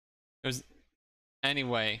There's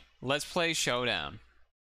anyway. Let's play Showdown.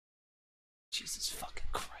 Jesus fucking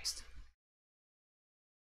Christ.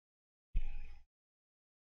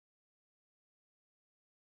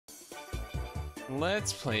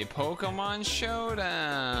 Let's play Pokemon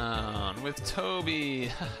Showdown with Toby.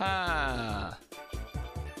 Haha.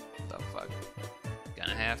 What the fuck?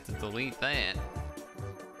 Gonna have to delete that.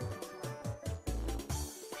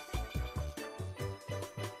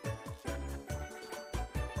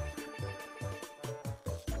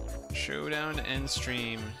 Showdown end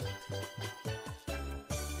stream.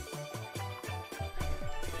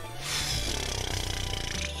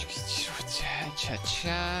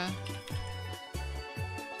 Cha-cha.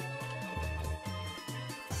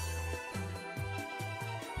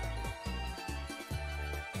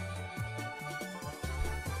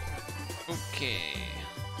 Okay.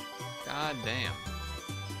 God damn.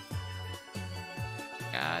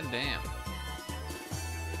 God damn.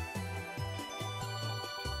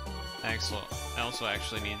 Excellent. I also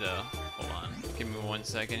actually need to hold on. Give me 1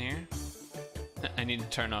 second here. I need to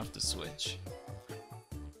turn off the switch.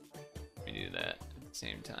 Let me do that at the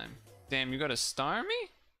same time. Damn, you gotta star me?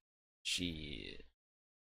 Shit.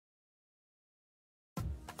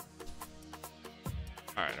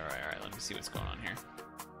 Alright. Let me see what's going on here.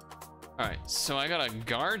 Alright, so I got a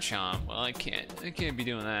Garchomp. Well, I can't be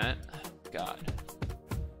doing that. God.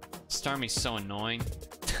 Starmie's so annoying.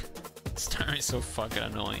 Starmie's so fucking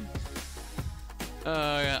annoying.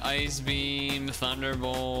 Ice Beam,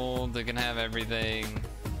 Thunderbolt, they can have everything.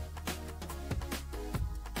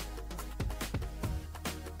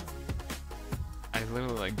 I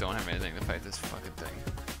literally like don't have anything to fight this fucking thing.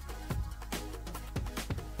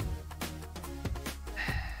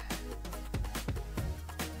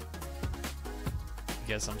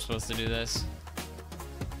 Guess I'm supposed to do this.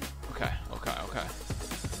 Okay.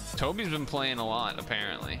 Toby's been playing a lot,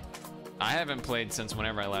 apparently. I haven't played since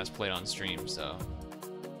whenever I last played on stream, so.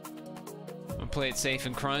 I'm gonna play it safe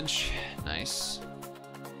and crunch. Nice.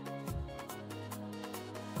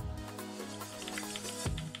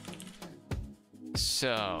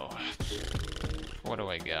 So, what do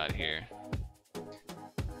I got here?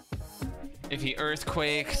 If he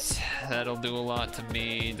earthquakes, that'll do a lot to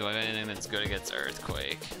me. Do I have anything that's good against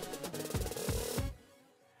earthquake?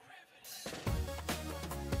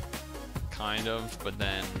 Kind of, but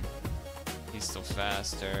then he's still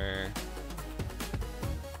faster.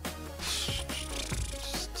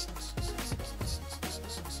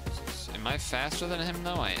 Am I faster than him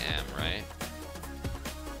though? I am, right?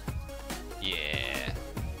 Yeah.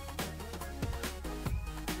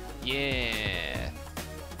 Yeah.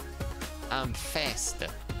 I'm faster.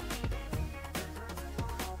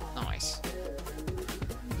 Nice.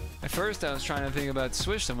 At first I was trying to think about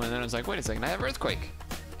switch someone, and then I was like, wait a second, I have earthquake.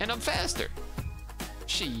 And I'm faster.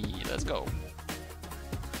 Shee, let's go.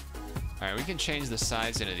 Alright, we can change the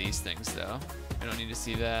size into these things though. I don't need to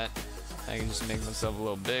see that. I can just make myself a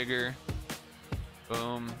little bigger.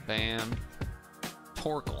 Boom, bam.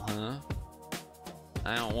 Purtle, huh?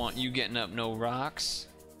 I don't want you getting up no rocks.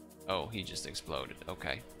 Oh, he just exploded.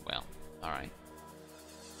 Okay, well, alright.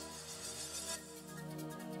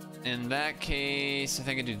 In that case, I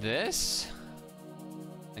think I do this.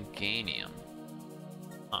 Meganium.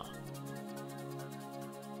 Huh.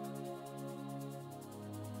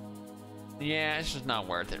 Yeah, it's just not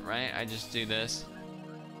worth it, right? I just do this.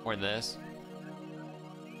 Or this.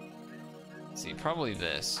 Let's see, probably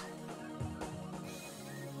this.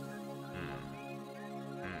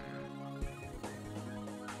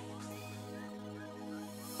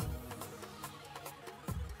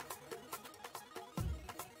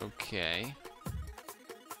 Okay.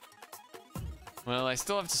 Well, I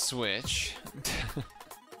still have to switch.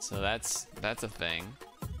 So that's a thing.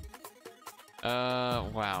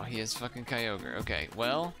 Wow, he has fucking Kyogre. Okay,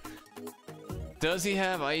 well, does he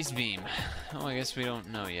have Ice Beam? Oh, I guess we don't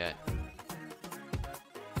know yet.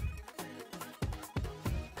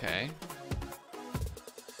 Okay.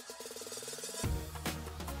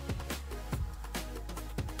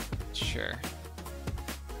 Sure.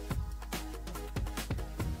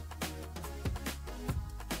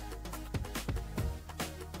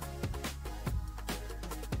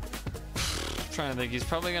 Trying to think, he's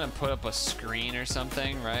probably gonna put up a screen or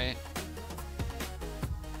something, right?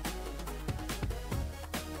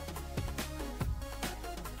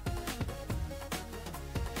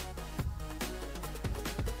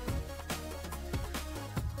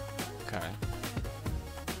 Okay.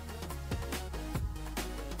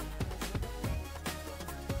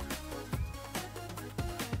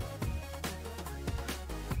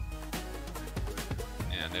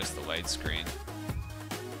 And there's the light screen.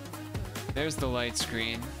 There's the light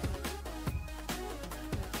screen.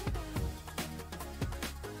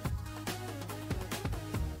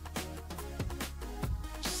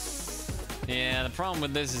 Yeah, the problem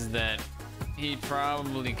with this is that he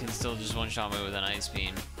probably can still just one-shot me with an ice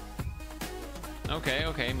beam. Okay,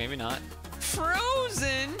 okay, maybe not.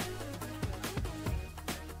 Frozen?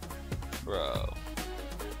 Bro.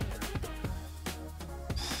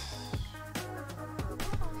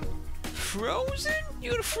 Frozen?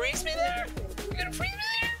 You gonna freeze me there? You gonna freeze me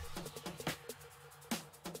there?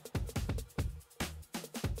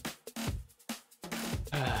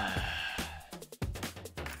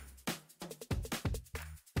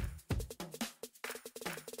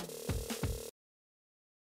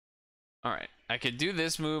 Alright, I could do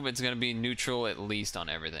this move, it's gonna be neutral at least on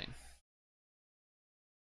everything.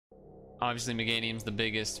 Obviously Meganium's the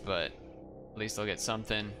biggest, but at least I'll get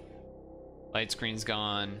something. Light screen's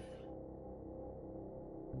gone.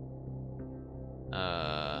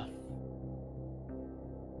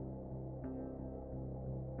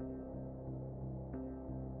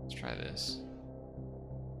 Let's try this.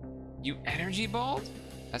 You energy balled?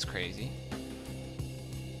 That's crazy.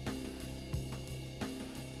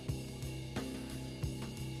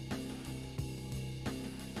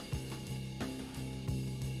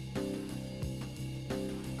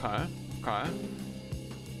 Okay, okay.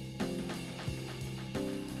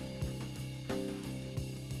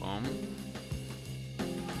 Boom.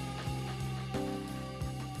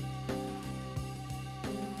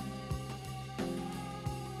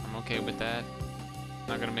 I'm okay with that.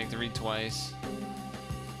 Not gonna make the read twice.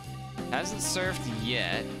 Hasn't surfed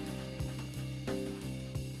yet.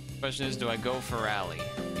 Question is, do I go for rally?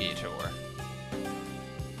 Viator.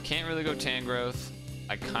 Can't really go Tangrowth.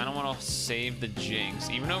 I kind of want to save the Jinx,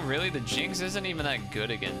 even though really the Jinx isn't even that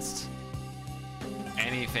good against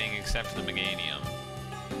anything except for the Meganium,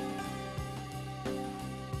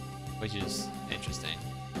 which is interesting.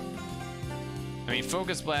 I mean,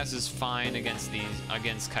 Focus Blast is fine against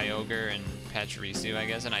Kyogre and Pachirisu, I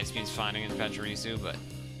guess, and Ice Beam's fine against Pachirisu, but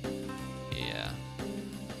yeah.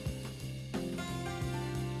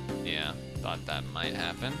 Yeah, thought that might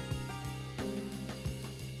happen.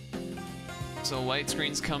 So light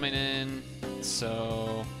screen's coming in,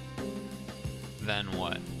 so then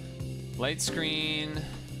what? Light screen,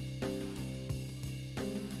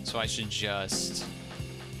 so I should just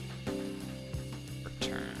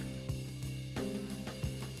return.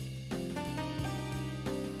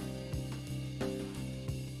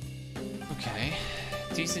 Okay,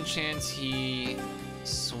 decent chance he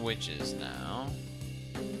switches now.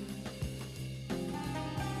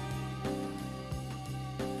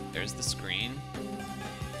 There's the screen.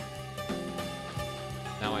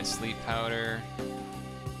 Now I sleep powder.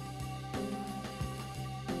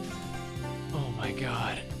 Oh my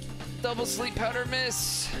god. Double sleep powder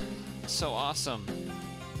miss! So awesome.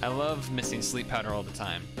 I love missing sleep powder all the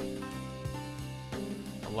time.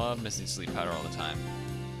 I love missing sleep powder all the time.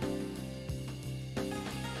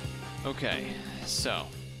 Okay, so.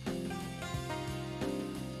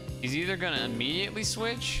 He's either gonna immediately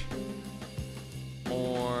switch,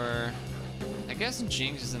 or I guess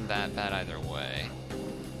Jinx isn't that bad either way.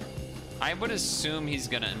 I would assume he's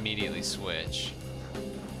gonna immediately switch.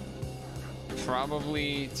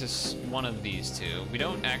 Probably to one of these two. We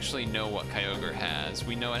don't actually know what Kyogre has.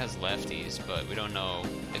 We know it has lefties, but we don't know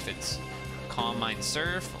if it's Calm Mind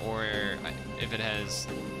Surf or if it has,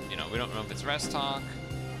 you know, we don't know if it's Rest Talk.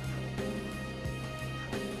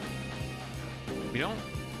 We don't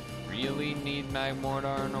really need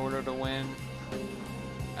Magmortar in order to win.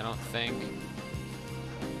 I don't think.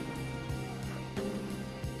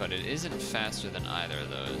 But it isn't faster than either of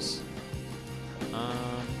those.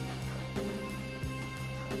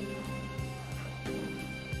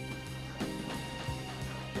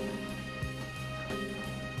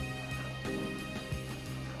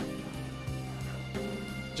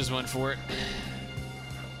 Just went for it.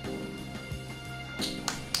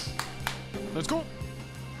 Let's go!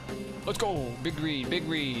 Let's go! Big read, big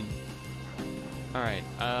read. Alright,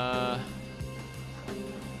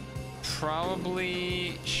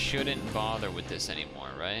 probably shouldn't bother with this anymore,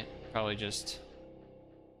 right? Probably just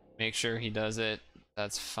make sure he does it.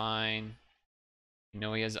 That's fine. You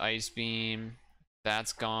know he has Ice Beam.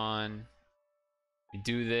 That's gone. We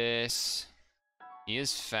do this. He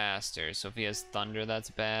is faster, so if he has Thunder, that's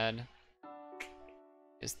bad.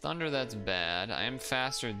 Is Thunder, that's bad. I am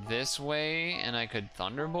faster this way, and I could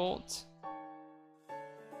Thunderbolt.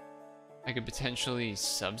 I could potentially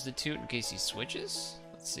substitute in case he switches.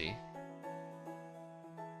 Let's see.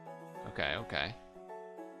 Okay, okay.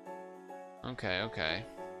 Okay, okay.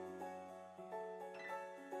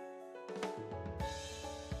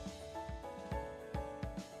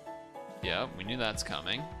 Yep, we knew that's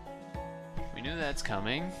coming. We knew that's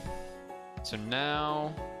coming. So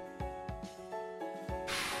now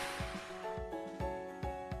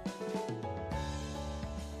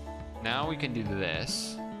Now we can do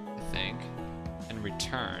this, I think, and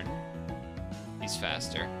return. He's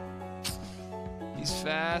faster. He's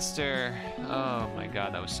faster. Oh my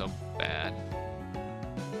god, that was so bad.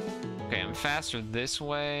 Okay, I'm faster this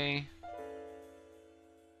way.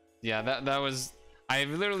 Yeah, that was... I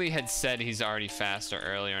literally had said he's already faster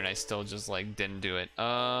earlier, and I still just, like, didn't do it. Do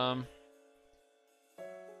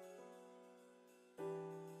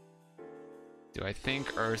I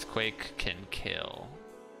think Earthquake can kill?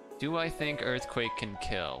 Do I think Earthquake can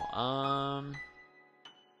kill?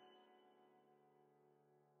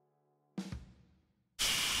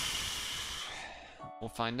 We'll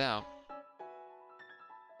find out.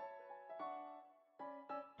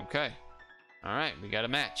 Okay. Alright, we got a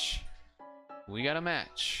match. We got a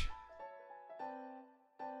match.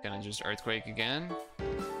 Gonna just Earthquake again.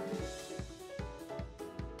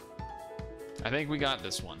 I think we got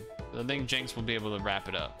this one. I think Jinx will be able to wrap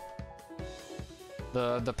it up.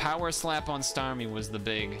 The power slap on Starmie was the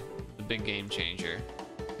big game changer.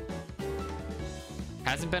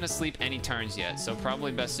 Hasn't been asleep any turns yet, so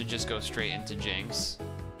probably best to just go straight into Jinx.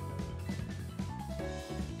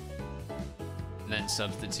 And then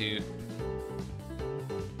substitute.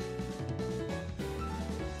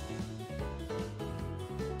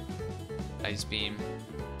 Ice Beam.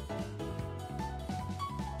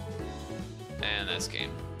 And that's game.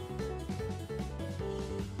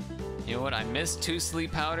 You know what? I missed 2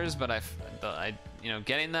 sleep powders, but I, you know,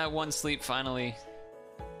 getting that 1 sleep finally.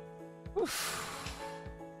 Oof.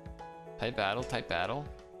 Type battle, type battle.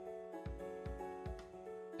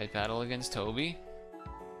 Type battle against Toby.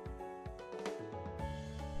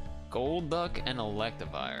 Gold Duck and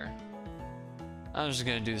Electivire. I'm just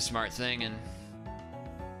gonna do the smart thing and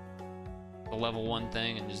the level 1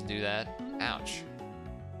 thing and just do that. Ouch.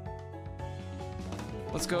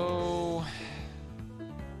 Let's go.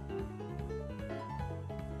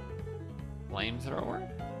 Flamethrower?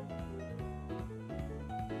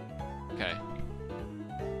 Okay.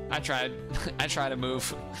 I tried. I tried to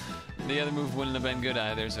move. The other move wouldn't have been good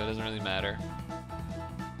either, so it doesn't really matter.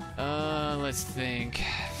 Let's think.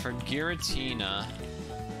 For Giratina,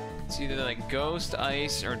 it's either like Ghost,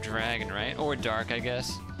 Ice, or Dragon, right? Or Dark, I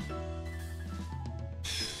guess.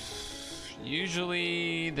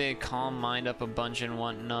 Usually they Calm Mind up a bunch and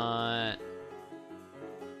whatnot.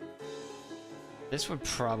 This would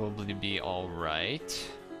probably be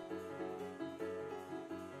alright.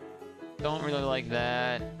 Don't really like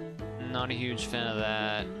that. Not a huge fan of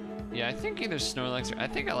that. Yeah, I think either Snorlax or... I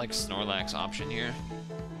think I like Snorlax option here.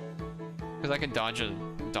 Because I can dodge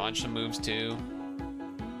some moves too.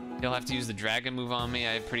 He'll have to use the Dragon move on me.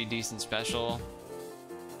 I have pretty decent special.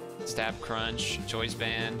 Stab Crunch, Choice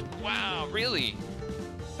Band. Wow, really?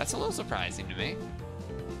 That's a little surprising to me.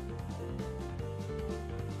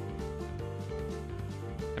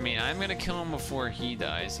 I mean, I'm gonna kill him before he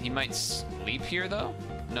dies. He might sleep here though.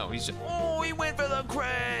 No, he's just... Oh, he went for the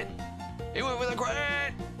crit! He went for the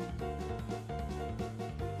crit!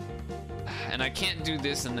 And I can't do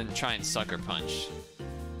this and then try and Sucker Punch.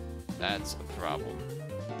 That's a problem.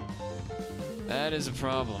 That is a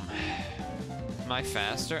problem. Am I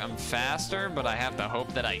faster? I'm faster, but I have to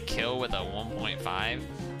hope that I kill with a 1.5.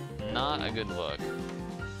 Not a good look.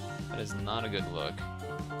 That is not a good look.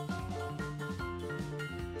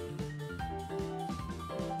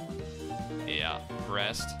 Yeah,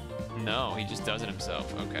 rest. No, he just does it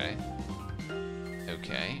himself. Okay.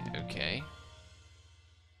 Okay, okay.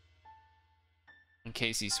 In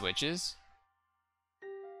case he switches.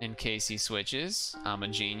 In case he switches, I'm a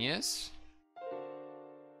genius.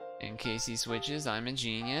 In case he switches, I'm a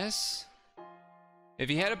genius. If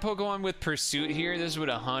he had a Pokemon with Pursuit here, this would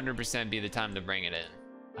 100% be the time to bring it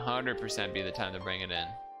in. 100% be the time to bring it in.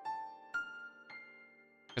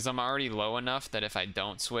 Because I'm already low enough that if I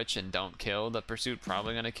don't switch and don't kill, the Pursuit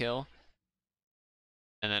probably gonna kill.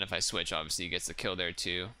 And then if I switch, obviously he gets the kill there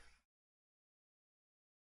too.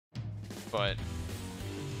 But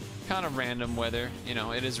kind of random weather, you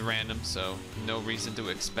know, it is random, so no reason to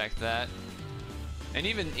expect that. And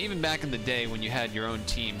even back in the day when you had your own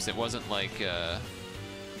teams, it wasn't like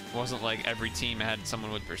every team had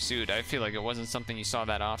someone with Pursuit. I feel like it wasn't something you saw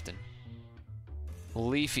that often.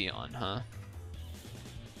 Leafeon, huh?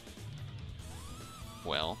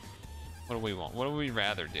 Well, what do we want? What do we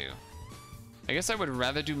rather do? I guess I would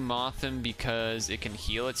rather do Mothim because it can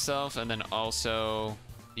heal itself, and then also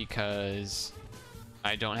because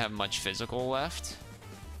I don't have much physical left.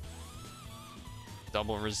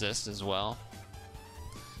 Double resist as well.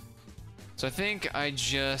 So I think I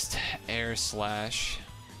just Air Slash.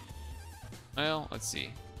 Well, let's see.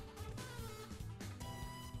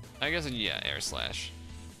 I guess, yeah, Air Slash.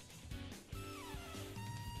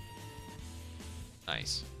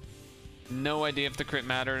 Nice. No idea if the crit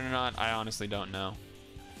mattered or not. I honestly don't know.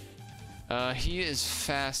 He is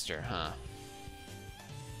faster, huh?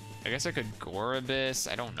 I guess I could Gorobus.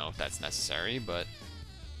 I don't know if that's necessary, but...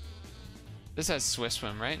 This has Swift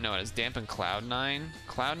Swim, right? No, it has Dampen Cloud9.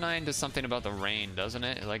 Cloud9 does something about the rain, doesn't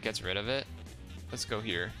it? It, like, gets rid of it. Let's go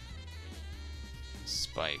here.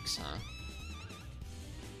 Spikes, huh?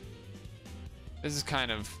 This is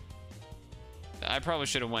kind of... I probably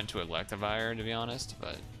should have went to Electivire, to be honest,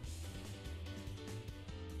 but...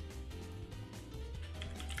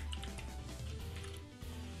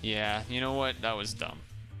 Yeah, you know what? That was dumb.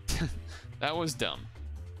 That was dumb.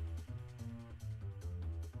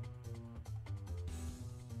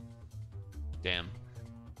 Damn.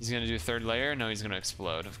 He's gonna do third layer? No, he's gonna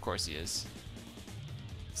explode. Of course he is.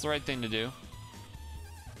 It's the right thing to do.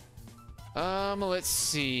 Let's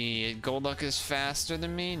see. Golduck is faster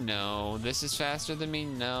than me? No. This is faster than me?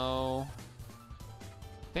 No.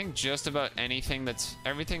 I think just about anything that's...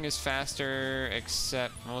 Everything is faster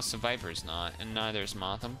except... Well, Viper's not, and neither is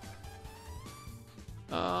Mothim.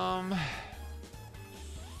 I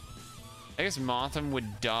guess Mothim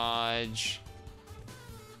would dodge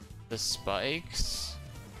the spikes,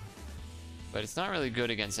 but it's not really good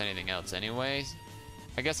against anything else anyway.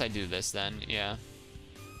 I guess I do this then, yeah.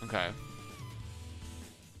 Okay.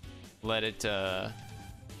 Let it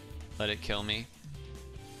kill me.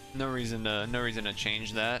 No reason to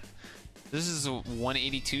change that. This is a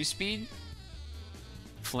 182 speed.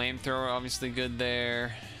 Flamethrower obviously good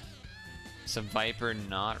there. So Viper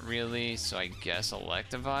not really, so I guess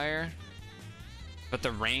Electivire. But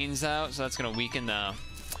the rain's out, so that's gonna weaken the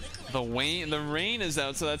rain is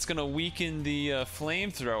out, so that's gonna weaken the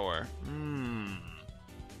Flamethrower.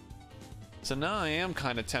 So now I am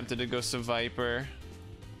kind of tempted to go Viper,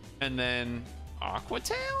 and then Aqua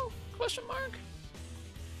Tail? Question mark.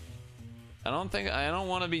 I don't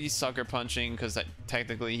want to be sucker punching because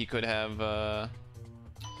technically he could have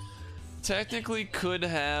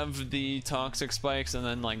the toxic spikes and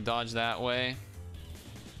then like dodge that way.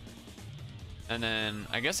 And then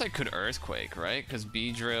I guess I could Earthquake, right? Because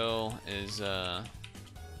Beedrill is but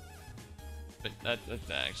that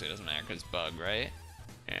actually doesn't matter because it's bug, right?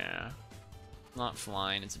 Yeah. Not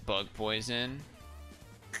flying, it's bug poison.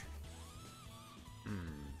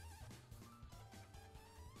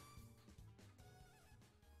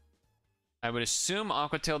 I would assume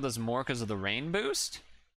Aqua Tail does more because of the rain boost.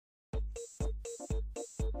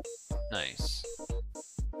 Nice.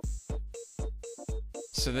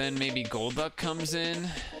 So then maybe Golduck comes in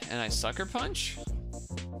and I Sucker Punch.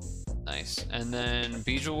 Nice. And then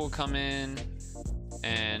Beedrill will come in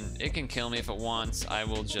and it can kill me if it wants. I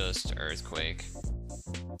will just Earthquake.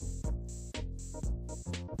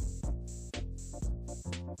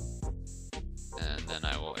 And then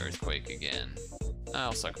I will Earthquake again.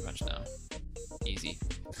 I'll Sucker Punch now. Easy.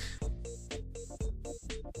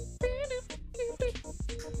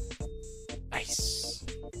 Nice.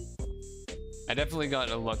 I definitely got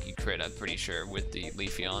a lucky crit, I'm pretty sure, with the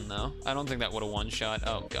Leafeon though. I don't think that would have one-shot.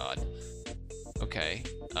 Oh god. Okay.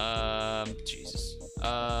 Jesus.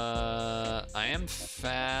 I am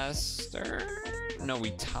faster? No, we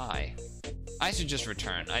tie. I should just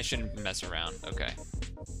return. I shouldn't mess around. Okay.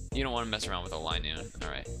 You don't want to mess around with a Linoon.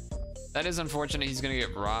 Alright. That is unfortunate. He's gonna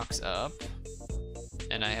get rocks up.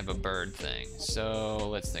 And I have a bird thing. So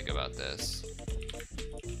let's think about this.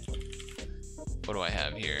 What do I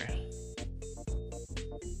have here?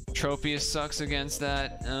 Tropius sucks against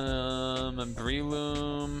that.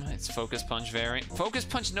 Breloom. It's Focus Punch variant. Focus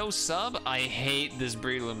Punch no sub? I hate this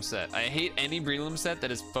Breloom set. I hate any Breloom set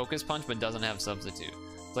that is Focus Punch but doesn't have substitute.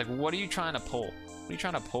 It's like, what are you trying to pull? What are you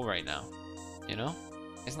trying to pull right now? You know?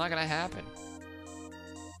 It's not gonna happen.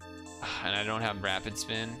 And I don't have Rapid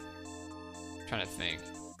Spin. I'm trying to think.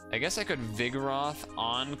 I guess I could Vigoroth,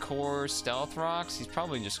 Encore, Stealth Rocks. He's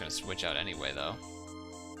probably just gonna switch out anyway, though.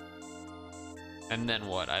 And then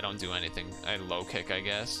what? I don't do anything. I low kick, I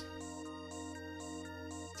guess.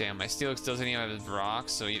 Damn, my Steelix doesn't even have his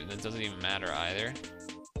rocks, so that doesn't even matter either.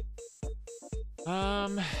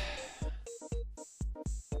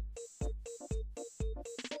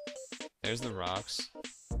 There's the rocks.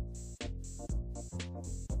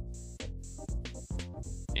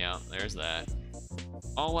 Yeah, there's that.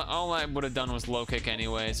 All I would have done was low kick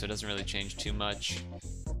anyway, so it doesn't really change too much.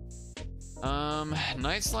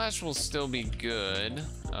 Night Slash will still be good.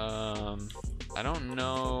 I don't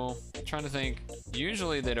know. I'm trying to think.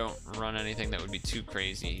 Usually they don't run anything that would be too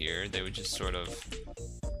crazy here. They would just sort of,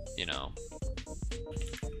 you know,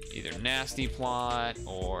 either Nasty Plot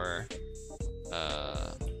or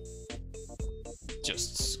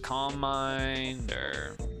just Calm Mind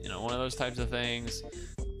or, you know, one of those types of things.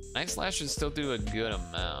 Night Slash should still do a good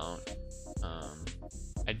amount.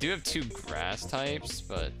 I do have 2 grass types,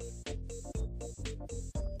 but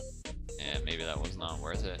yeah, maybe that was not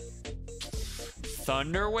worth it.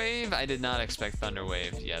 Thunder Wave? I did not expect Thunder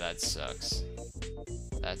Wave. Yeah, that sucks.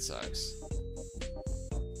 That sucks.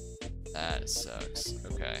 That sucks.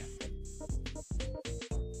 Okay.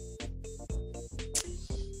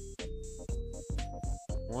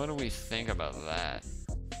 What do we think about that?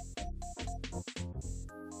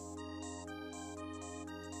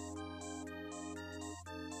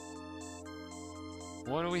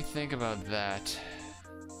 What do we think about that?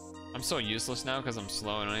 I'm so useless now because I'm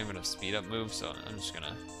slow and I don't even have speed up move, so I'm just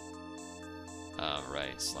gonna...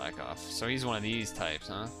 right, slack off. So he's one of these types,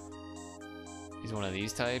 huh? He's one of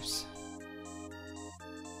these types?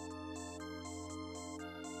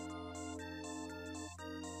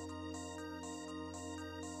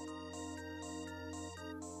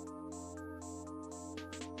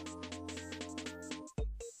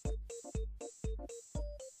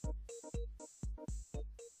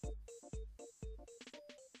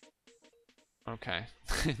 Okay.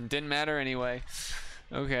 Didn't matter anyway.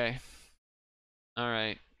 Okay.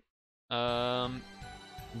 Alright.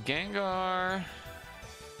 Gengar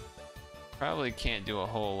probably can't do a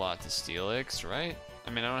whole lot to Steelix, right? I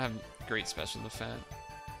mean, I don't have great special defense.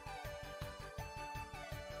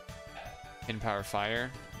 In Power Fire.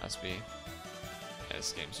 Must be. Yeah,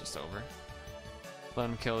 this game's just over. Let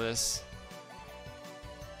him kill this.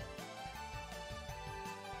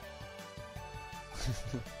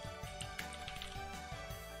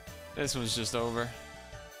 This one's just over.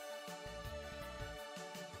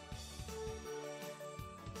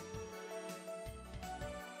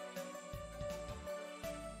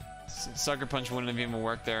 Sucker Punch wouldn't have even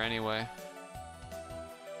worked there anyway.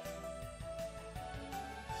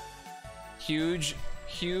 Huge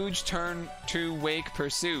turn 2 Wake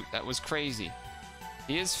Pursuit. That was crazy.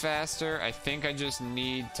 He is faster. I think I just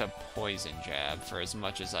need to Poison Jab for as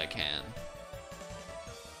much as I can.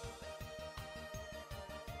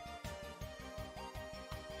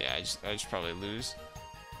 Yeah, I just probably lose.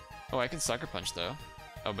 Oh, I can Sucker Punch though.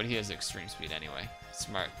 Oh, but he has extreme speed anyway.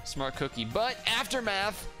 Smart cookie. But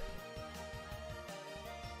Aftermath.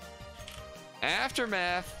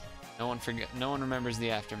 Aftermath. No one remembers the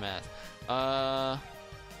Aftermath. I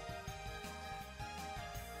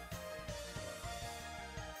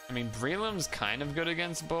mean, Breloom's kind of good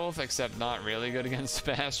against both, except not really good against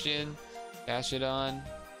Bastion. Bastiodon.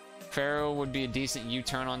 Pharaoh would be a decent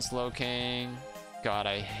U-turn on Slowking. God,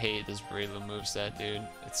 I hate this Breloom moveset, dude.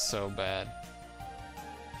 It's so bad.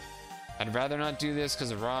 I'd rather not do this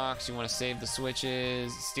because of rocks. You want to save the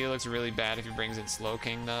switches. Steelix really bad if he brings in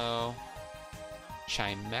Slowking, though.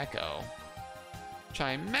 Chimecho.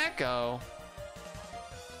 Chimecho?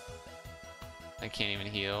 I can't even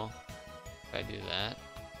heal if I do that.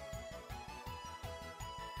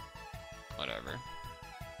 Whatever.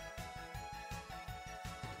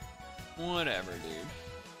 Whatever, dude.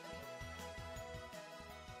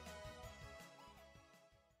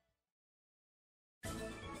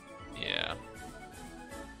 Yeah.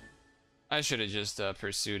 I should have just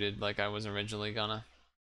pursued like I was originally gonna.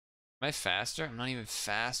 Am I faster? I'm not even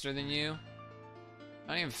faster than you.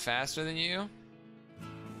 Not even faster than you.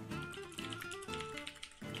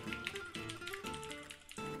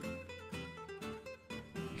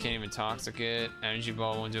 Can't even Toxic it. Energy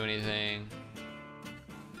Ball won't do anything.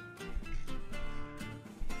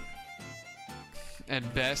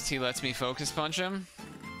 At best, he lets me Focus Punch him.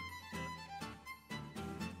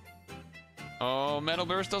 Oh, Metal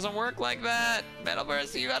Burst doesn't work like that. Metal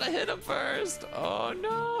Burst, you gotta hit him first. Oh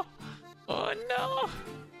no. Oh no.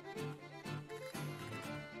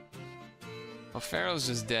 Well, Pharaoh's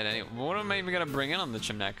just dead anyway. What am I even gonna bring in on the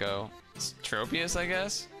Chimecho? It's Tropius, I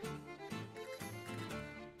guess?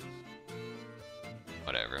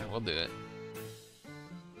 Whatever, we'll do it.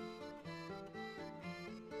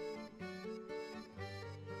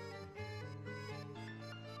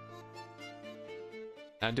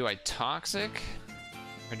 Now, do I Toxic?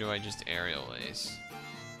 Or do I just Aerial Ace?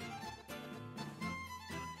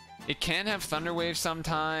 It can have Thunder Wave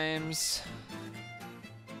sometimes.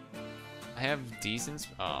 I have decent...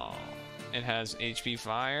 Oh. It has HP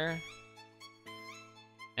Fire.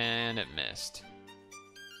 And it missed.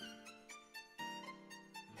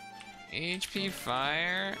 HP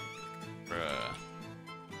Fire? Bruh.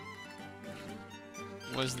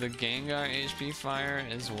 Was the Gengar HP Fire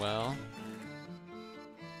as well?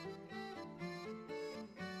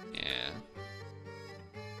 Yeah.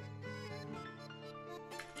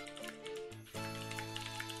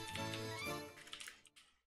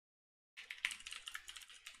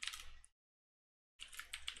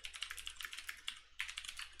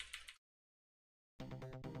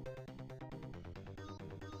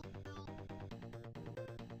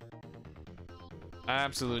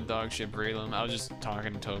 Absolute dog shit prelim. I was just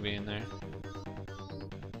talking to Toby in there.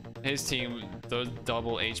 His team, those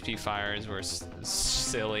double HP fires were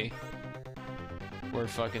silly. Were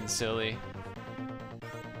fucking silly.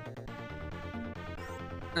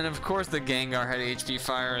 And of course the Gengar had HP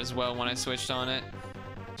fire as well when I switched on it.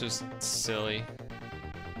 Just silly.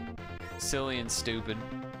 Silly and stupid.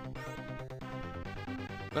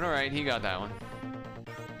 But alright, he got that one.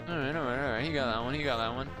 Alright, he got that one, he got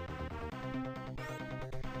that one.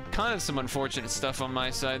 Kind of some unfortunate stuff on my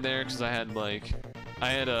side there, because I had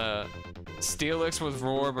a Steelix with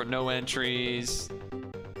Roar, but no entries.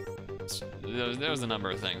 There was a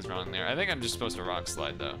number of things wrong there. I think I'm just supposed to Rock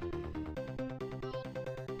Slide, though.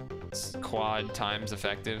 It's quad times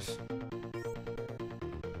effective.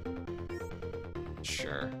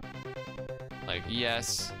 Sure. Like,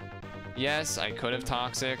 yes. Yes, I could have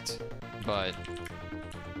Toxic'd, but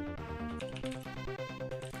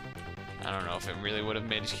I don't know if it really would have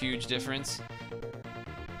made a huge difference.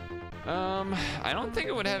 I don't think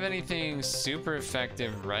it would have anything super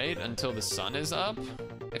effective, right? Until the sun is up.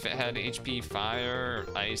 If it had HP fire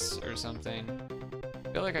or ice or something. I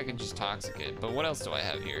feel like I could just Toxic it, but what else do I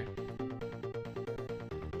have here?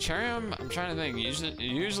 Charium, I'm trying to think.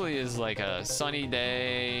 Usually is like a sunny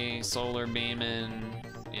day, solar beaming,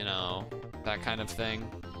 you know, that kind of thing.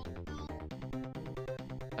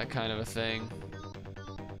 That kind of a thing.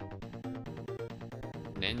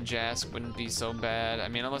 Ninjask wouldn't be so bad. I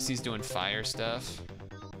mean, unless he's doing fire stuff.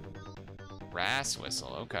 Ras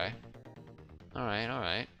Whistle, okay. Alright,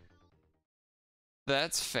 alright.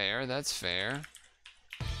 That's fair, that's fair.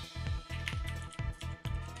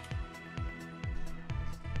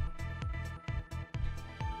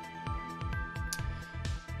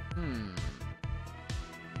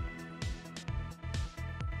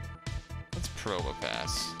 Let's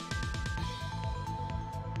Probopass.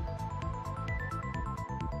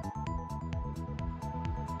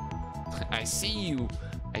 I see you.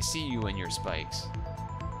 I see you and your spikes.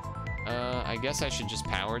 I guess I should just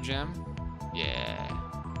Power Gem. Yeah.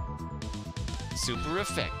 Super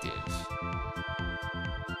effective.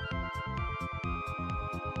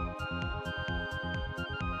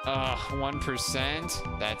 Ugh,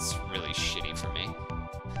 1%? That's really shitty for me.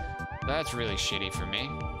 That's really shitty for me.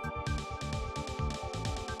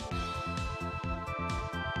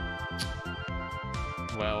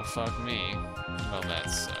 Well, fuck me. Well, that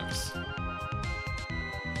sucks.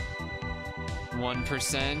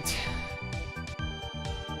 1%.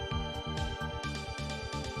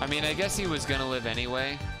 I mean, I guess he was gonna live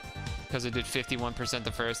anyway, because it did 51%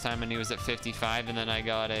 the first time and he was at 55, and then I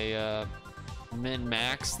got a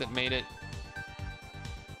min-max that made it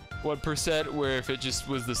 1%, where if it just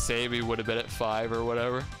was the same, he would have been at 5 or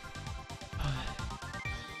whatever.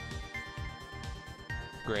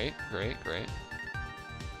 Great, great, great.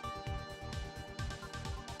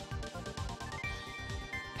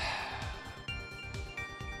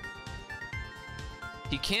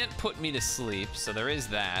 He can't put me to sleep, so there is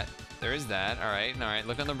that. There is that. All right,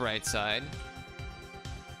 look on the bright side.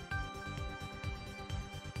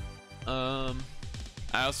 I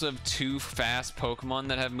also have 2 fast Pokemon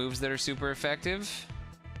that have moves that are super effective.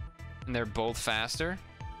 And they're both faster.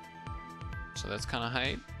 So that's kind of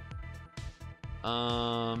hype.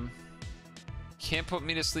 Can't put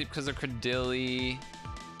me to sleep because of Credilli.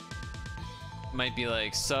 Might be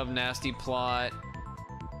like Sub-Nasty Plot.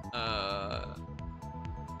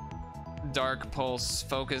 Dark Pulse,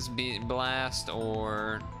 Focus Blast,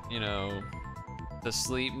 or, you know, the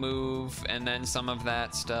Sleep move, and then some of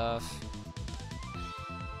that stuff.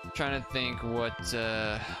 I'm trying to think what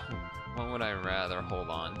would I rather hold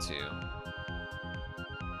on to?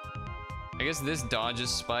 I guess this dodges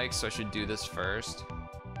spikes, so I should do this first.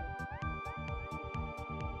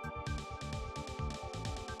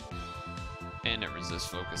 And it resists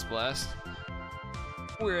Focus Blast.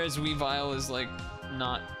 Whereas Weavile is like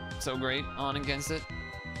not so great on against it.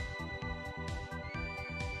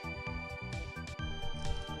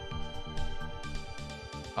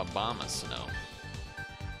 Obama Snow.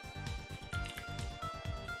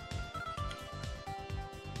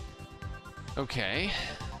 Okay.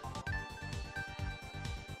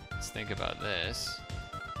 Let's think about this.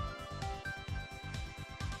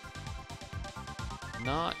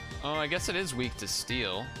 Not... Oh, I guess it is weak to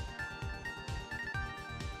Steel.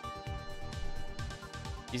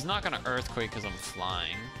 He's not gonna Earthquake because I'm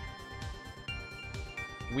flying.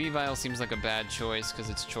 Weavile seems like a bad choice because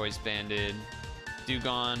it's Choice Banded.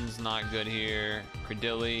 Dewgon's not good here.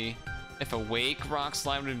 Credilli. If Awake, Rock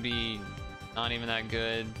Slide would be not even that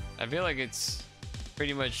good. I feel like it's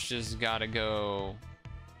pretty much just gotta go...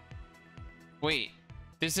 Wait.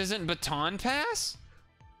 This isn't Baton Pass?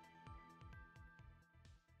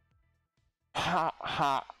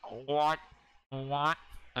 What? What?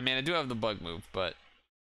 I mean, I do have the bug move, but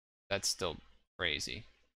that's still crazy.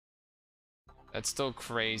 That's still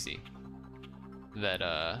crazy. That,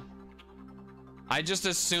 I just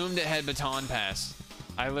assumed it had Baton Pass.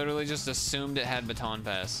 I literally just assumed it had Baton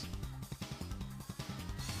Pass.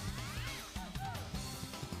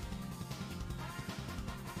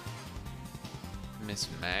 Miss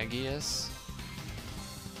Magius?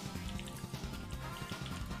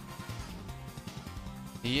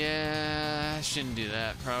 Yeah, I shouldn't do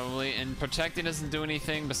that probably. And protecting doesn't do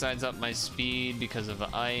anything besides up my speed because of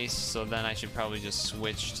the ice, so then I should probably just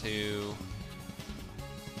switch to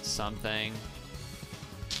something.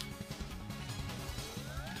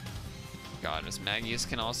 God, Miss Magius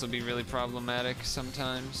can also be really problematic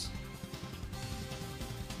sometimes.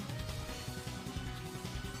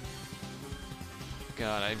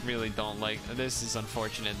 God, I really don't like this. Is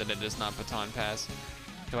unfortunate that it is not Baton Pass.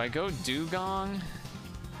 Do I go Dugong?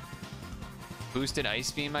 Boosted Ice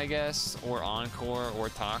Beam, I guess, or Encore, or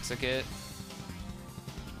Toxicate.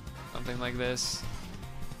 Something like this.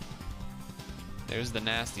 There's the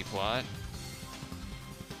nasty plot.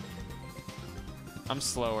 I'm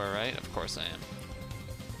slower, right? Of course I am.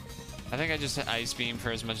 I think I just hit Ice Beam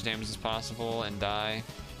for as much damage as possible and die.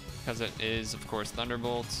 Because it is, of course,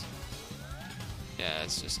 Thunderbolt. Yeah,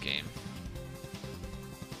 it's just game.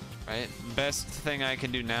 Right? Best thing I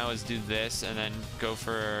can do now is do this and then go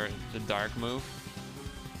for the dark move.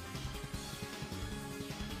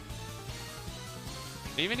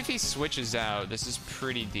 Even if he switches out, this is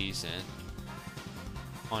pretty decent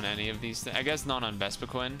on any of these things. I guess not on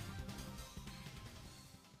Vespiquen.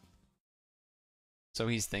 So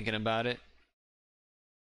he's thinking about it.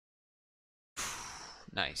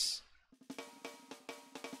 Nice.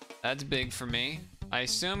 That's big for me. I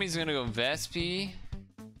assume he's gonna go Vespi.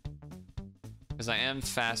 Because I am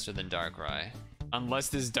faster than Darkrai. Unless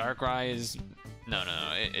this Darkrai is... No,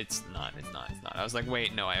 it's not. I was like,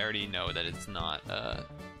 wait, no, I already know that it's not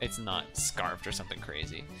Scarfed or something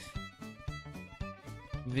crazy.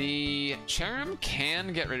 The Cherrim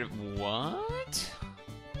can get rid of... What?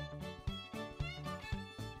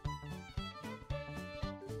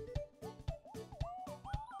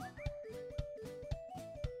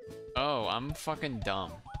 Oh, I'm fucking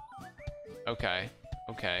dumb. Okay.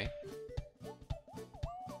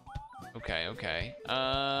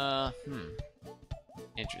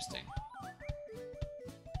 Interesting.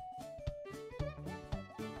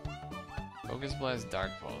 Focus Blast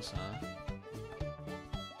Dark Pulse, huh?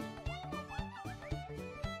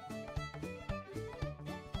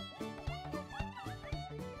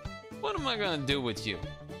 What am I gonna do with you?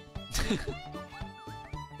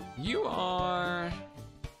 You are a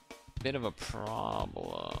bit of a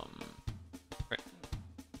problem.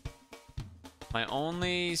 My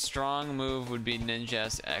only strong move would be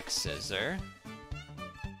Ninja's X Scissor.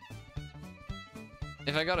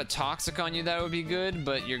 If I got a Toxic on you, that would be good,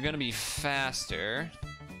 but you're gonna be faster.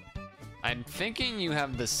 I'm thinking you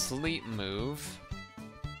have the Sleep move.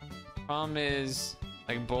 Problem is,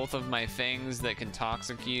 like, both of my things that can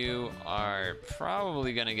Toxic you are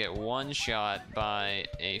probably gonna get one shot by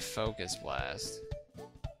a Focus Blast.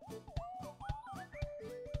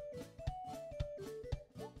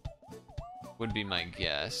 Would be my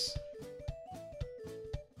guess.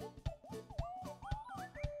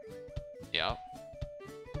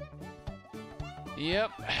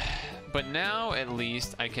 Yep. But now, at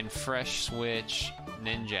least, I can fresh switch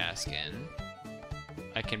Ninjaskin.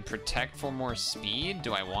 I can protect for more speed.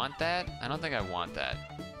 Do I want that? I don't think I want that.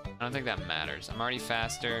 I don't think that matters. I'm already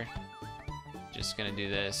faster. Just gonna do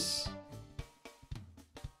this.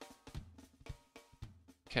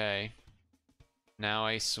 Okay. Now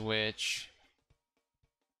I switch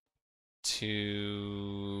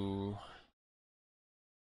to...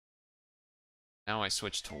 Now I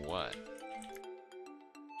switch to what?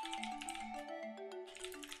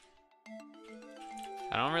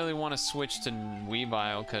 I don't really want to switch to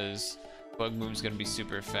Weavile because Bug Move's gonna be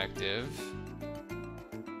super effective.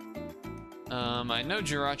 I know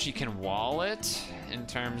Jirachi can wall it in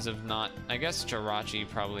terms of not... I guess Jirachi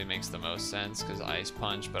probably makes the most sense because Ice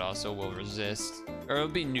Punch, but also will resist. Or it'll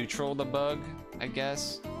be neutral the bug, I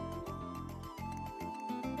guess.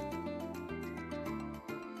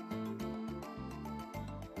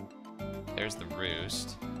 There's the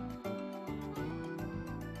Roost.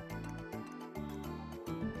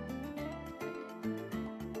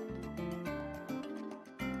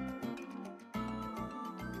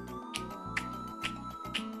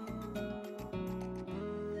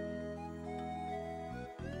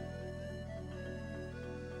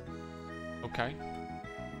 Okay.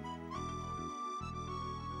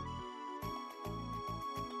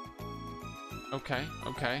 Okay,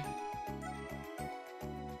 okay.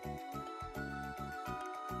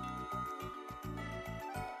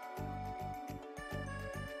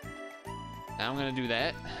 Now I'm gonna do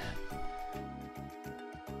that.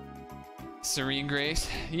 Serene Grace.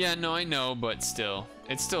 Yeah, no, I know, but still.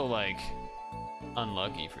 It's still, like,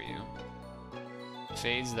 unlucky for you.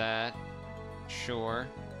 Fades that. Sure.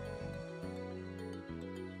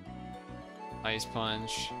 Ice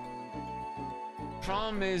Punch.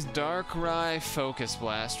 Problem is Darkrai Focus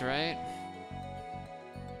Blast, right?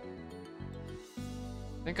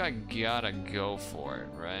 I think I gotta go for it,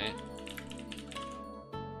 right?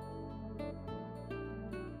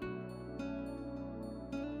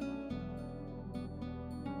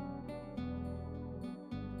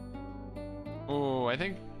 Oh, I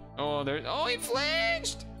think... Oh, there... Oh, he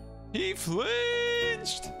flinched! He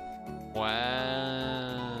flinched!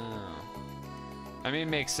 Wow. I mean,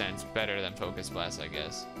 it makes sense. Better than Focus Blast, I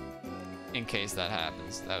guess. In case that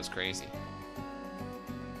happens. That was crazy.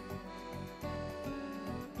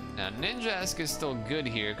 Now, Ninjask is still good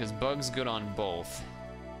here, because Bug's good on both.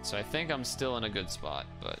 So I think I'm still in a good spot,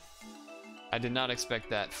 but... I did not expect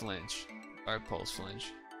that flinch. Arc Pulse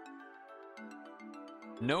flinch.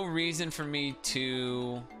 No reason for me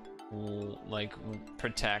to... like,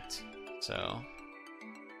 protect, so...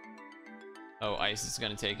 Oh, Ice is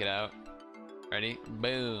gonna take it out. Ready?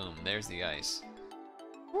 Boom! There's the ice.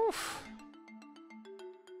 Whew.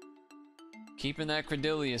 Keeping that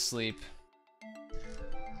Credelia asleep.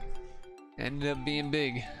 Ended up being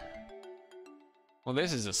big. Well,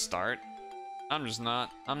 this is a start. I'm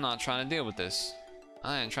not trying to deal with this.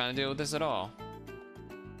 I ain't trying to deal with this at all.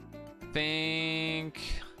 Think...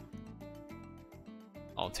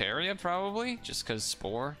 Altaria, probably? Just because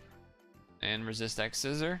Spore. And Resist X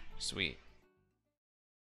Scissor. Sweet.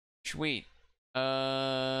 Sweet.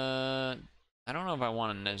 I don't know if I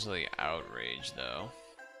want to necessarily Outrage, though.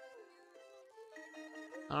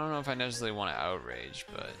 I don't know if I necessarily want to Outrage,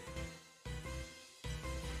 but...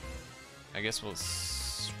 I guess we'll...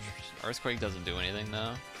 Earthquake doesn't do anything,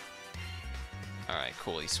 though. Alright,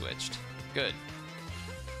 cool, he switched. Good.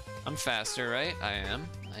 I'm faster, right? I am.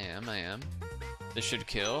 This should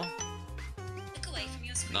kill.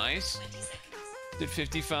 Nice. Did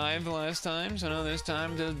 55 last time, so now this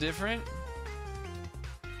time does different.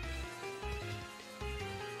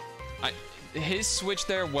 His switch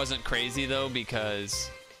there wasn't crazy though,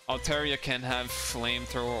 because Altaria can have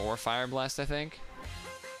Flamethrower or Fire Blast, I think.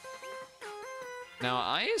 Now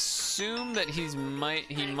I assume that he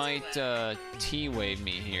might T-Wave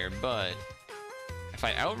me here, but if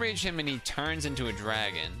I Outrage him and he turns into a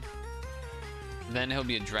dragon, then he'll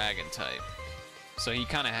be a dragon type. So he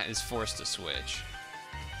kind of is forced to switch.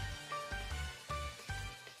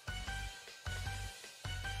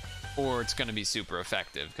 Or it's going to be super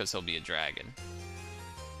effective because he'll be a dragon.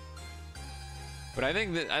 But I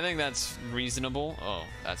think that's reasonable. Oh,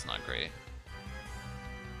 that's not great.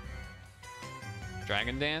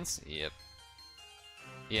 Dragon Dance? Yep.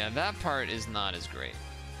 Yeah, that part is not as great.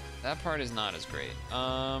 That part is not as great.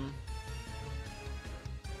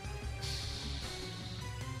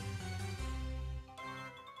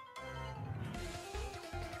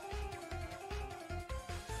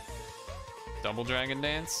 Double Dragon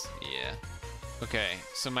Dance? Yeah. Okay,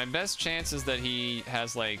 so my best chance is that he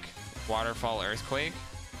has, like, Waterfall Earthquake.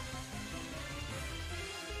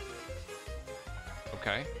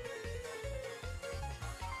 Okay.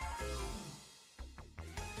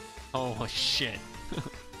 Oh, shit.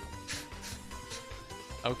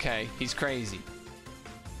 Okay, he's crazy.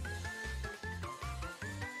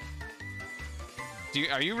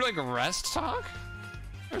 Are you, like, rest talk?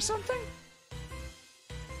 Or something?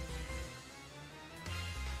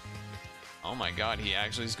 Oh my god, he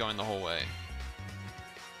actually is going the whole way.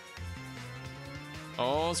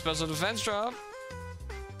 Oh, special defense drop.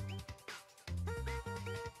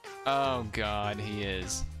 Oh god, he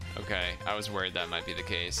is. Okay, I was worried that might be the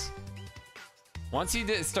case. Once he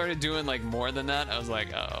started doing like more than that, I was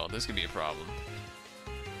like, uh-oh, this could be a problem.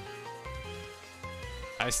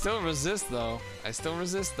 I still resist though.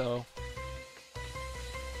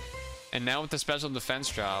 And now with the special defense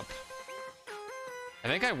drop, I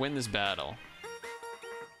think I win this battle.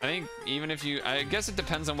 I think even if you... I guess it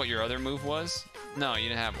depends on what your other move was. No, you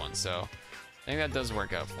didn't have one, so... I think that does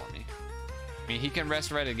work out for me. I mean, he can rest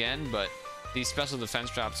right again, but these special defense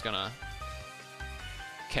drops gonna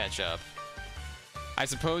catch up. I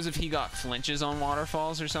suppose if he got flinches on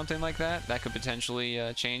waterfalls or something like that, that could potentially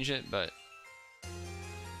change it, but...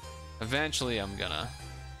 Eventually I'm gonna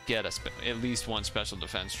get at least one special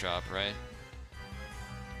defense drop, right?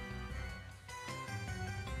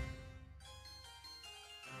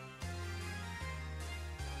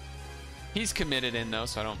 He's committed in though,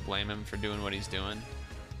 so I don't blame him for doing what he's doing.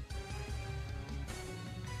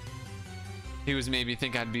 He was maybe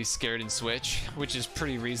think I'd be scared and switch, which is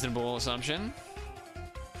pretty reasonable assumption.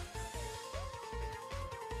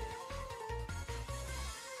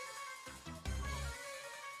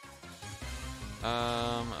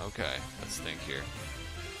 Okay, let's think here.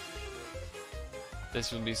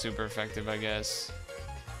 This would be super effective, I guess.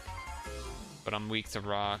 But I'm weak to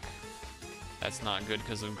rock. That's not good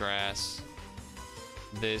because of grass.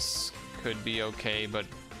 This could be okay, but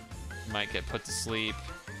might get put to sleep.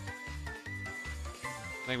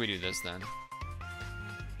 I think we do this then.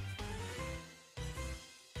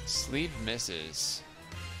 Sleep misses.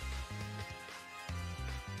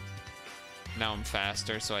 Now I'm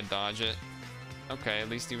faster, so I dodge it. Okay, at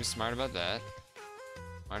least he was smart about that.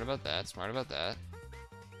 Smart about that, smart about that.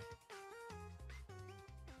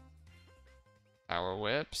 Power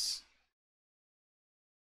whips.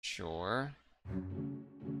 Sure.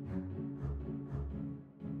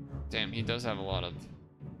 Damn, he does have a lot of...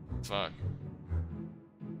 Fuck.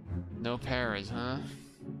 No paras, huh?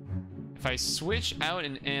 If I switch out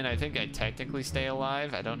and in, I think I technically stay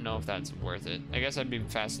alive. I don't know if that's worth it. I guess I'd be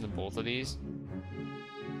faster than both of these.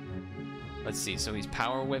 Let's see, so he's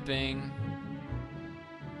power whipping.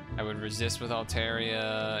 I would resist with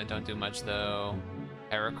Altaria. I don't do much though.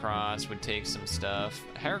 Heracross would take some stuff.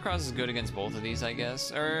 Heracross is good against both of these, I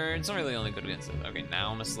guess. Or it's not really only good against it. Okay, now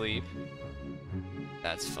I'm asleep.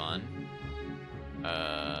 That's fun.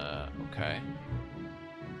 Okay.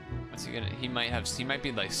 What's he gonna? He might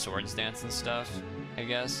be like Swords Dance and stuff, I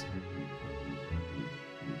guess.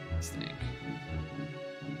 Let's think.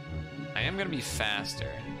 I am gonna be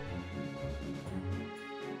faster.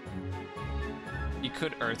 He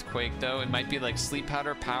could Earthquake though. It might be like Sleep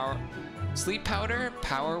Powder, Power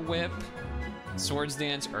Whip, Swords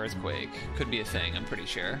Dance, Earthquake. Could be a thing, I'm pretty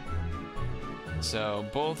sure. So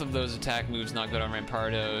both of those attack moves not good on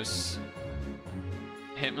Rampardos.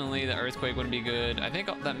 Hitmonlee, the Earthquake wouldn't be good. I think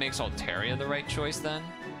that makes Altaria the right choice then.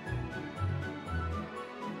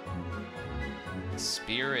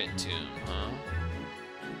 Spirit Tomb, huh?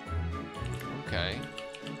 Okay.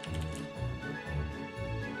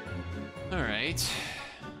 Alright.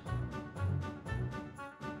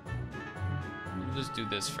 We'll just do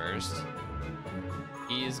this first.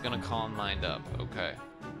 He is gonna call him lined up. Okay.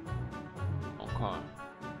 Okay.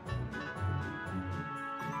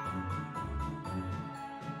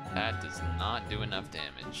 That does not do enough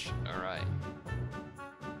damage. Alright.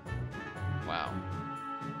 Wow.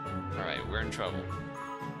 Alright, we're in trouble.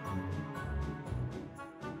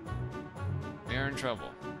 We are in trouble.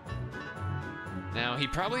 Now, he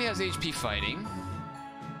probably has HP fighting,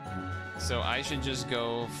 so I should just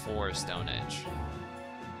go for Stone Edge.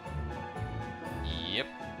 Yep.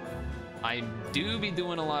 I do be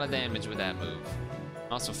doing a lot of damage with that move.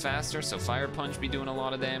 Also faster, so Fire Punch be doing a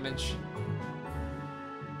lot of damage.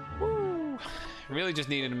 Woo! Really just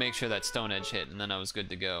needed to make sure that Stone Edge hit, and then I was good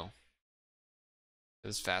to go. It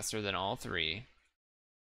was faster than all three.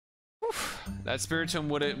 Whew. That Spiritomb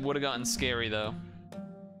would have gotten scary, though.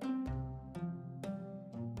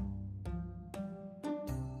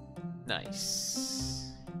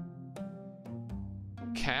 Nice.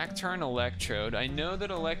 Cacturn Electrode. I know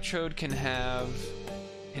that Electrode can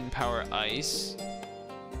power Ice.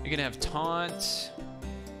 You can have Taunt.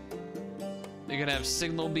 You can have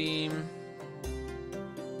Signal Beam.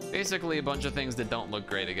 Basically a bunch of things that don't look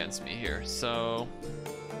great against me here. So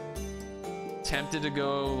tempted to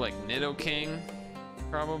go like Nidoking,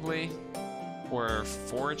 probably. Or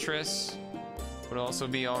Fortress would also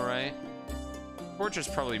be alright. Fortress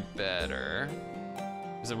probably better,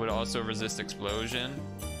 because it would also resist Explosion.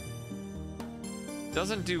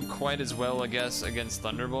 Doesn't do quite as well, I guess, against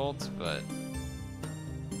Thunderbolt, but...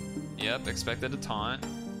 Yep, expected a taunt.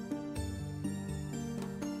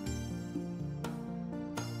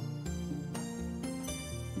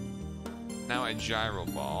 Now I Gyro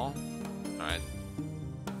Ball. Alright.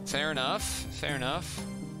 Fair enough, fair enough.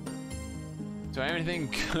 Do I have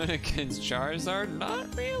anything good against Charizard?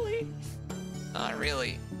 Not really. Not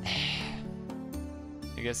really.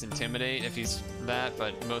 I guess Intimidate if he's that,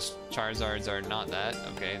 but most Charizards are not that.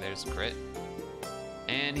 Okay, there's a crit.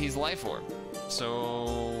 And he's Life Orb.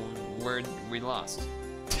 So we lost.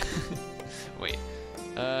 Wait.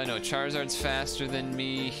 No, Charizard's faster than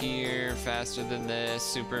me here, faster than this.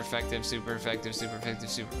 Super effective, super effective, super effective,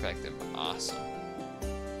 super effective. Awesome.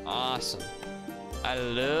 Awesome. I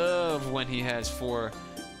love when he has four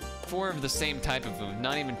of the same type of move,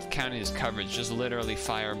 not even counting his coverage, just literally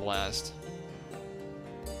Fire Blast.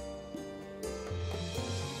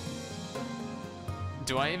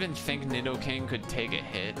 Do I even think Nidoking could take a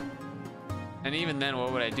hit? And even then,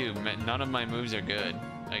 what would I do? None of my moves are good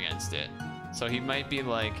against it. So he might be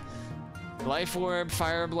like Life Orb,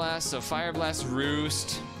 Fire Blast, so Fire Blast,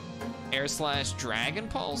 Roost, Air Slash, Dragon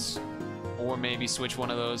Pulse, or maybe switch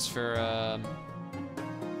one of those for,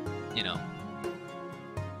 you know.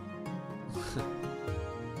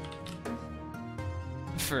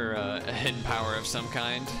 For a hidden power of some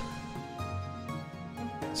kind.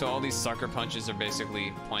 So all these sucker punches are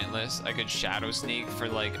basically pointless. I could Shadow Sneak for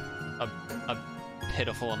like a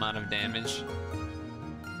pitiful amount of damage.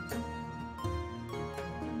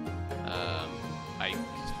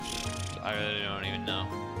 I really don't even know.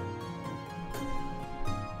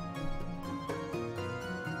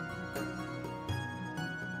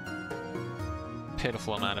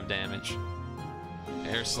 Pitiful amount of damage.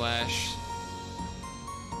 Air Slash.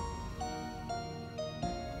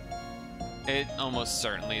 It almost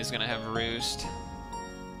certainly is gonna have Roost.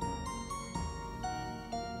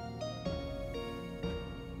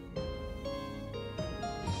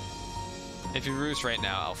 If you Roost right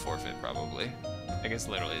now, I'll forfeit probably. I guess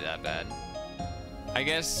literally that bad. I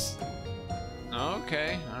guess.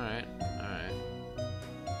 Okay, alright, alright.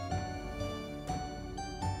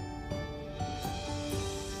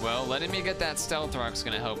 Well, letting me get that Stealth Rock's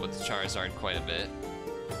gonna help with the Charizard quite a bit.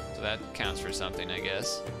 So that counts for something, I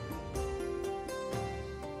guess.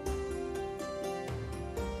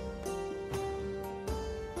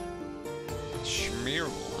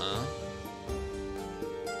 Schmearble, huh?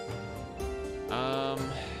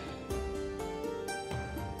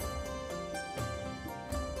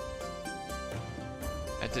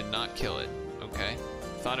 That did not kill it. Okay.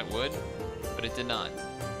 Thought it would, but it did not.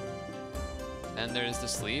 And there's the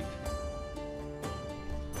sleep.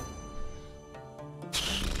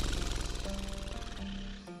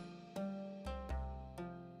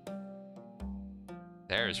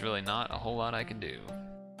 There's really not a whole lot I can do.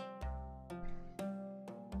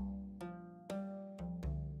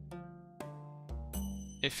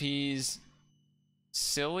 If he's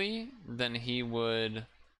silly, then he would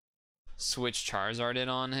switch Charizard in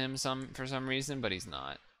on him for some reason, but he's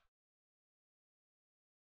not.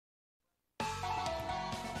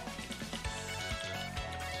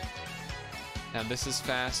 Now this is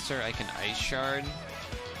faster. I can Ice Shard.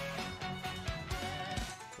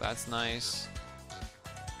 That's nice.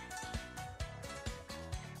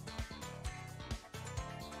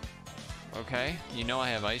 Okay, you know I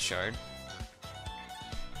have Ice Shard.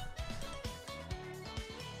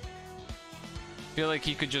 I feel like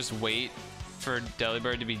he could just wait for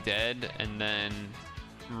Delibird to be dead and then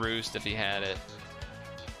Roost if he had it.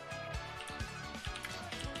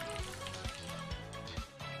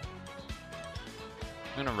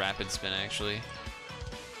 I'm gonna Rapid Spin actually.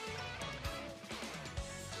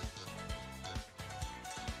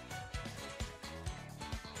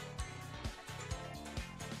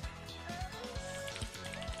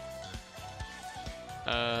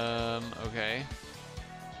 Okay.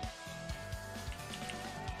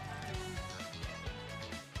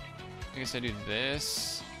 I guess I do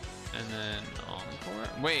this, and then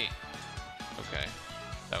Encore. Wait! Okay.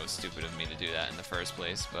 That was stupid of me to do that in the first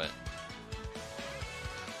place, but...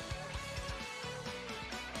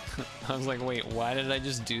 I was like, wait, why did I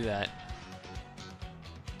just do that?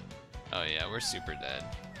 Oh yeah, we're super dead.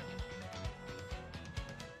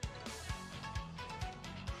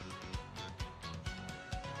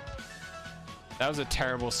 That was a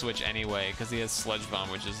terrible switch anyway, because he has Sludge Bomb,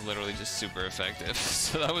 which is literally just super effective.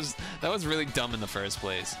 So that was really dumb in the first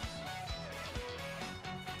place.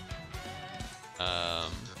 I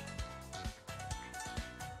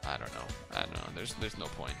don't know. There's no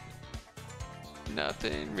point.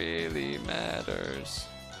 Nothing really matters.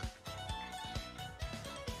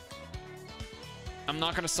 I'm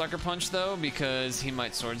not gonna Sucker Punch though, because he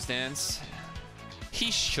might Swords Dance. He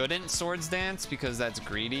shouldn't Swords Dance because that's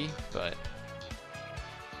greedy, but.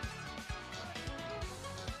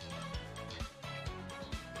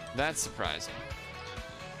 That's surprising.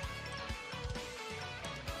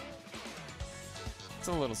 It's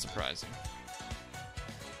a little surprising.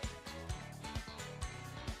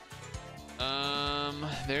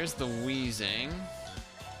 There's the Wheezing.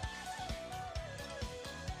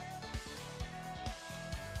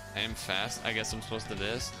 I am fast. I guess I'm supposed to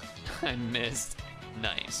this. I missed.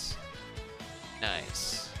 Nice.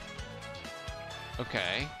 Nice.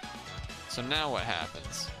 Okay. So now what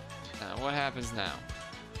happens? What happens now?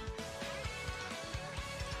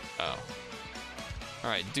 Oh.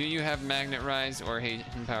 Alright, do you have Magnet Rise or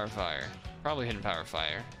Hidden Power Fire? Probably Hidden Power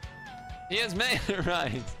Fire. He has Magnet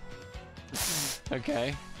Rise!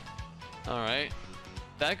 Okay. Alright.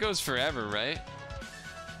 That goes forever, right?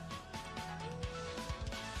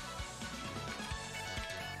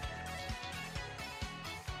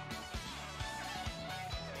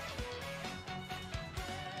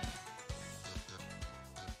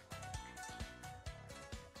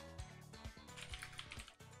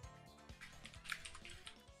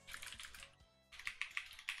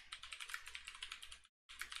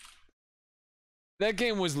 That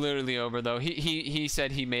game was literally over though. He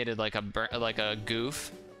said he made it like a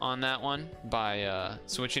goof on that one by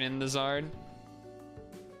switching in the Zard.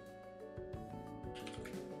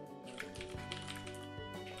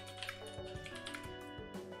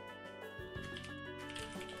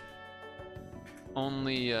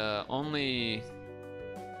 Only yeah.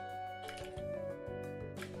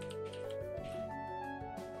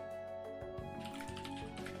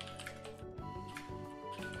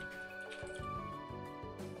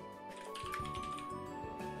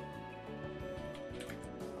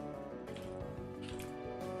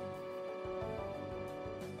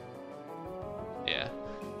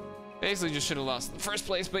 Basically just should have lost in the first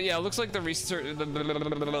place, but yeah, it looks like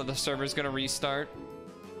the server's gonna restart.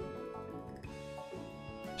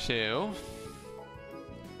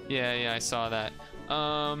 Yeah, I saw that.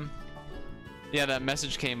 Yeah, that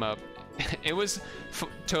message came up. It was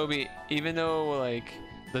Toby, even though like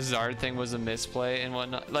the Zard thing was a misplay and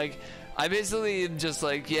whatnot, like I basically just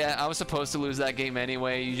like, yeah, I was supposed to lose that game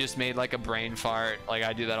anyway. You just made like a brain fart. Like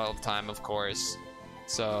I do that all the time, of course.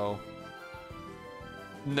 So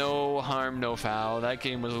no harm, no foul. That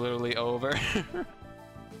game was literally over.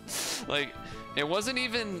 Like it wasn't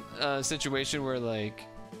even a situation where like,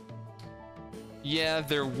 yeah,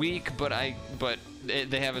 they're weak, but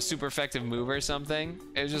they have a super effective move or something.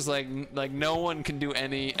 It was just like no one can do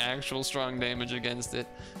any actual strong damage against it,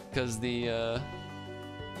 because the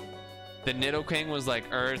Nidoking was like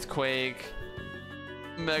Earthquake,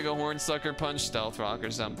 Mega Horn, Sucker Punch, Stealth Rock or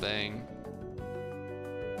something.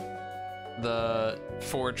 The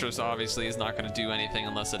Fortress obviously is not going to do anything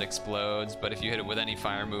unless it explodes, but if you hit it with any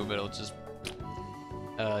fire move, it'll just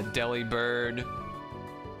Deli Bird.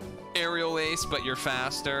 Aerial Ace, but you're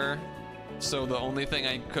faster. So the only thing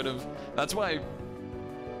I could have, that's why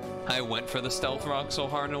I went for the Stealth Rock so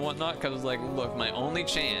hard and whatnot, because I was like, look, my only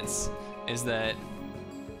chance is that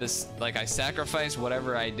this, like, I sacrificed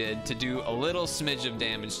whatever I did to do a little smidge of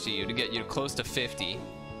damage to you to get you close to 50,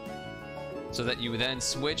 so that you then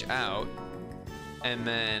switch out, and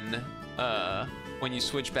then when you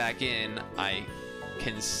switch back in, I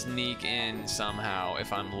can sneak in somehow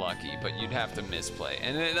if I'm lucky, but you'd have to misplay,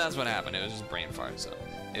 and that's what happened. It was just brain fart, so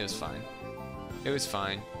it was fine. It was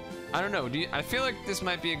fine. I don't know, I feel like this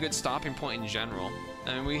might be a good stopping point in general.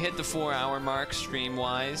 I mean, we hit the 4-hour mark stream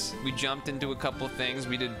wise. We jumped into a couple things.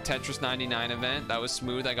 We did Tetris 99 event. That was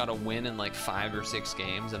smooth. I got a win in like 5 or 6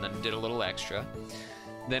 games, and then did a little extra.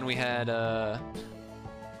 Then we had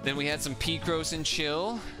some Picross and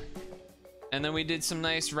chill. And then we did some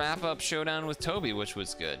nice wrap-up showdown with Toby, which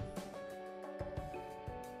was good.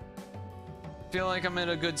 I feel like I'm in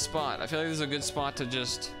a good spot. I feel like this is a good spot to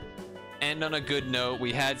just end on a good note.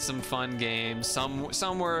 We had some fun games.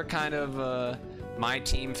 Some were kind of, my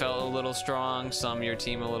team felt a little strong. Some your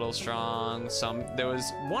team a little strong. There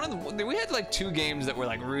was we had like 2 games that were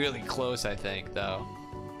like really close, I think, though.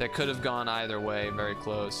 That could have gone either way, very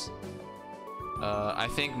close. I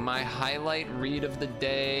think my highlight read of the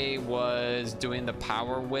day was doing the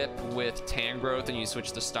power whip with Tangrowth and you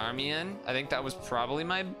switch the Starmie. I think that was probably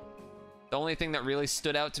the only thing that really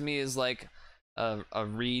stood out to me is like a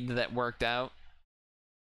read that worked out.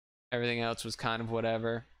 Everything else was kind of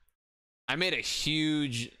whatever. I made a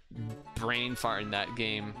huge brain fart in that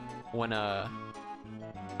game when I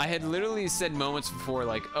had literally said moments before,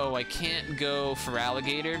 like, oh, I can't go for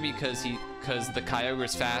Alligator because the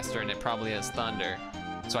Kyogre's faster and it probably has Thunder.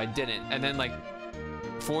 So I didn't. And then like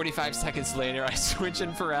 45 seconds later, I switch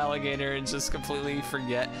in for Alligator and just completely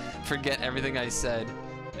forget everything I said.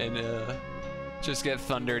 And just get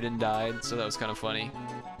thundered and died. So that was kind of funny.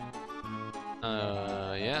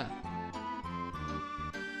 Yeah.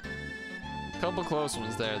 Couple close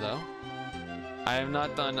ones there though. I have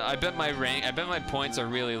not done, I bet my points are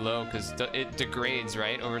really low because it degrades,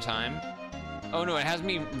 right, over time? Oh no, it has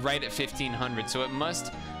me right at 1500, so it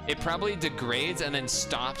probably degrades and then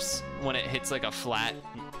stops when it hits like a flat,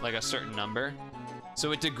 like a certain number.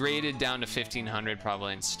 So it degraded down to 1500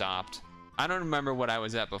 probably and stopped. I don't remember what I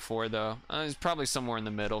was at before though. I was probably somewhere in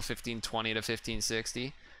the middle, 1520 to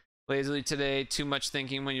 1560. Lazily today, too much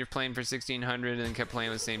thinking when you're playing for 1600 and kept playing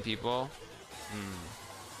with the same people.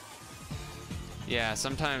 Yeah,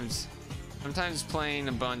 sometimes playing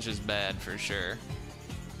a bunch is bad for sure.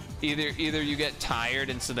 Either you get tired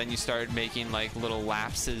and so then you start making like little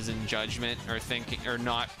lapses in judgment or thinking or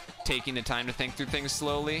not taking the time to think through things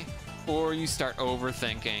slowly, or you start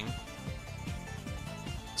overthinking.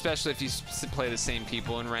 Especially if you play the same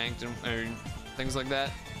people in ranked or things like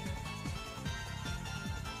that.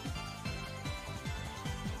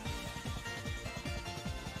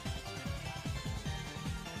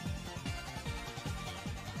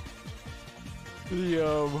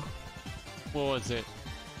 The what was it?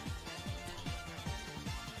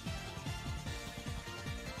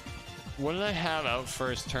 What did I have out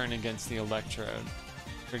first turn against the Electrode?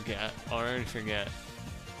 Forget. Already forget.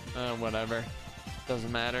 Whatever.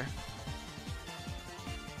 Doesn't matter.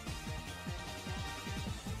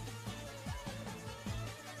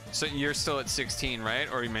 So you're still at 16,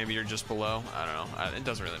 right? Or maybe you're just below. I don't know. It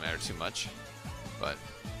doesn't really matter too much. But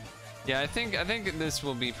yeah, I think this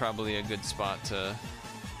will be probably a good spot to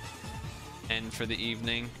end for the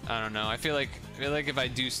evening. I don't know. I feel like if I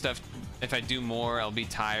do stuff, if I do more, I'll be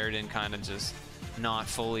tired and kind of just not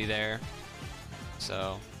fully there.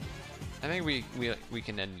 So I think we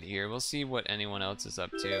can end it here. We'll see what anyone else is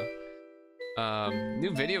up to.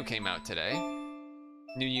 New video came out today.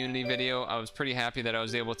 New Unity video. I was pretty happy that I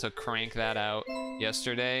was able to crank that out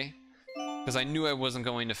yesterday, because I knew I wasn't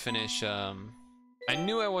going to finish. I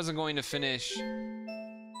knew I wasn't going to finish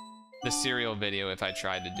the serial video if I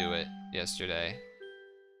tried to do it yesterday.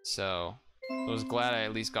 So I was glad I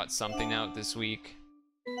at least got something out this week.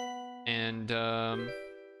 And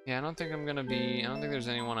yeah, I don't think there's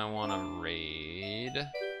anyone I want to raid.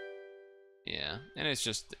 Yeah, and it's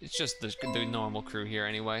just the normal crew here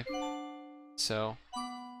anyway. So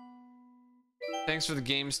thanks for the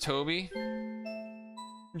games, Toby.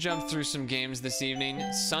 Jump through some games this evening.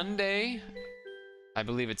 Sunday, I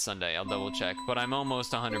believe it's Sunday, I'll double check, but I'm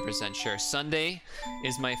almost 100% sure. Sunday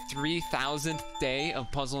is my 3000th day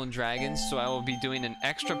of Puzzle and Dragons, so I will be doing an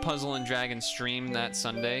extra Puzzle and Dragons stream that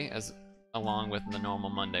Sunday, along with the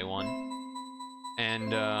normal Monday one.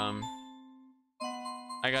 And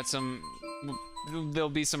I got there'll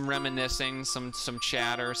be some reminiscing, some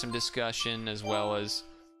chatter, some discussion, as well as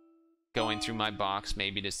going through my box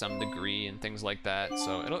maybe to some degree and things like that.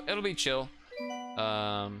 So it'll be chill.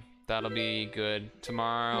 That'll be good.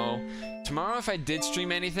 Tomorrow if I did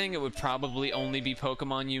stream anything, it would probably only be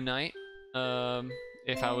Pokemon Unite.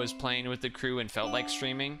 If I was playing with the crew and felt like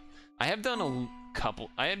streaming. I have done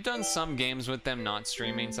some games with them not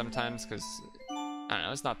streaming sometimes, because I don't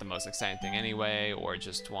know, it's not the most exciting thing anyway, or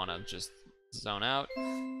just want to just zone out.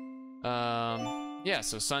 Yeah,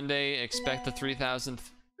 so Sunday, expect the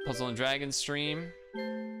 3000th Puzzle and Dragons stream.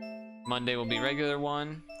 Monday will be regular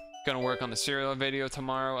one. Gonna work on the serial video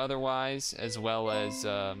tomorrow otherwise, as well as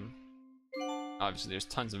obviously there's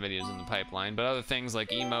tons of videos in the pipeline, but other things like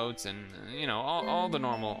emotes and, you know, all the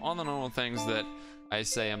normal things that I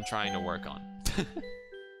say I'm trying to work on.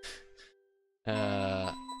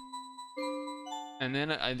 And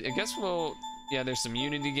then I guess yeah, there's some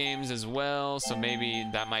Unity games as well, so maybe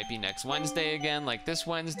that might be next Wednesday again, like this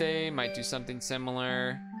Wednesday. Might do something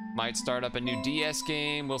similar. Might start up a new DS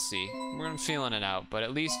game. We'll see. We're feeling it out, but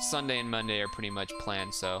at least Sunday and Monday are pretty much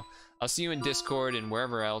planned, so I'll see you in Discord and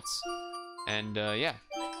wherever else. And yeah,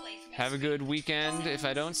 have a good weekend if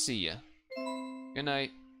I don't see you. Good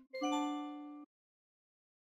night.